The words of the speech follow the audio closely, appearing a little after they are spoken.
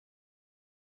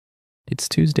It's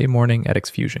Tuesday morning at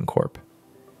Xfusion Corp.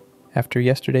 After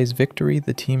yesterday's victory,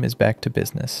 the team is back to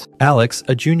business. Alex,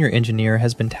 a junior engineer,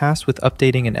 has been tasked with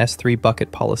updating an S3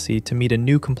 bucket policy to meet a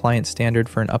new compliance standard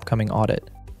for an upcoming audit.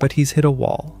 But he's hit a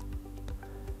wall.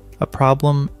 A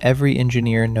problem every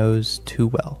engineer knows too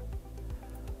well.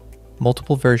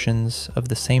 Multiple versions of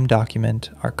the same document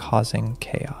are causing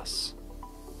chaos.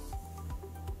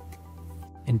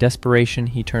 In desperation,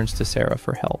 he turns to Sarah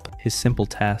for help. His simple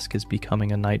task is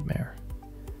becoming a nightmare.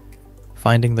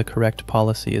 Finding the correct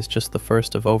policy is just the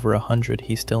first of over 100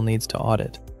 he still needs to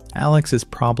audit. Alex's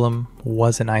problem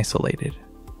wasn't isolated.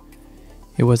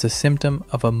 It was a symptom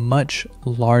of a much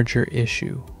larger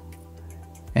issue,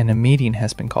 and a meeting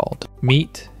has been called.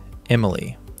 Meet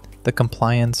Emily, the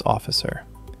compliance officer.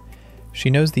 She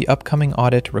knows the upcoming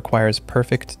audit requires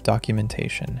perfect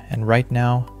documentation, and right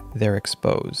now, they're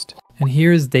exposed. And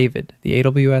here is David, the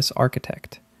AWS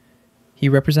architect. He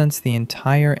represents the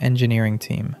entire engineering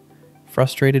team,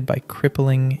 frustrated by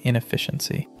crippling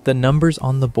inefficiency. The numbers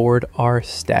on the board are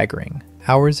staggering.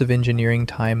 Hours of engineering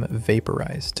time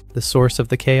vaporized. The source of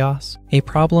the chaos? A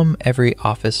problem every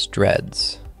office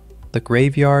dreads. The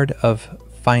graveyard of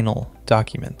final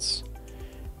documents,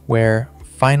 where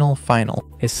final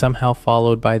is somehow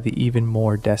followed by the even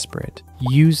more desperate.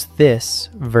 Use this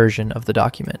version of the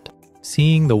document.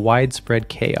 Seeing the widespread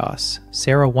chaos,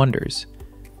 Sarah wonders,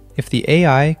 if the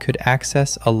AI could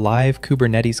access a live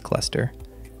Kubernetes cluster,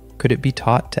 could it be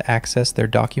taught to access their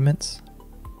documents?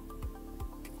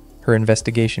 Her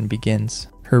investigation begins.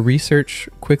 Her research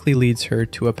quickly leads her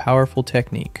to a powerful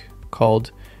technique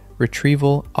called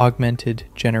Retrieval-Augmented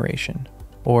Generation,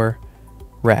 or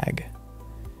RAG.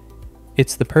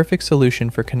 It's the perfect solution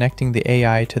for connecting the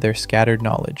AI to their scattered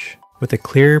knowledge. With a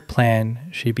clear plan,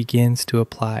 she begins to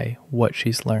apply what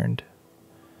she's learned.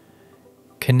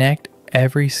 Connect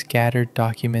every scattered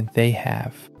document they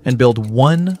have and build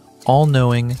one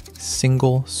all-knowing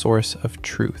single source of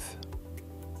truth.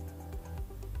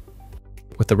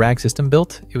 With the RAG system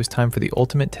built, it was time for the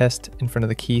ultimate test in front of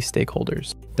the key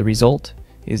stakeholders. The result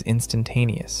is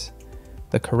instantaneous.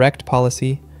 The correct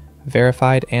policy,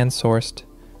 verified and sourced,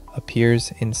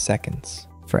 appears in seconds.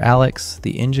 For Alex,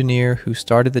 the engineer who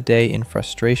started the day in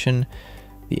frustration,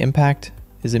 the impact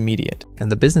is immediate,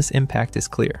 and the business impact is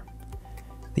clear.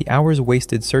 The hours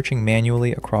wasted searching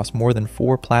manually across more than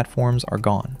 4 platforms are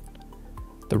gone.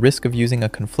 The risk of using a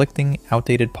conflicting,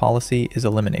 outdated policy is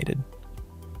eliminated.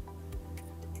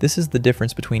 This is the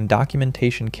difference between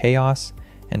documentation chaos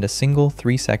and a single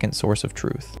 3-second source of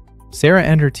truth. Sarah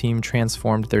and her team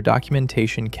transformed their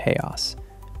documentation chaos.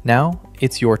 Now,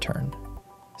 it's your turn.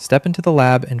 Step into the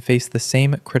lab and face the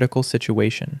same critical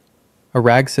situation. A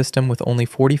RAG system with only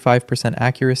 45%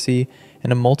 accuracy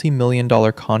and a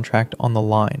multi-million-dollar contract on the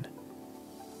line.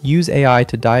 Use AI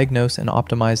to diagnose and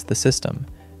optimize the system,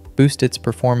 boost its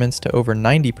performance to over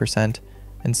 90%,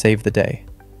 and save the day.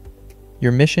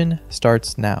 Your mission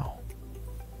starts now.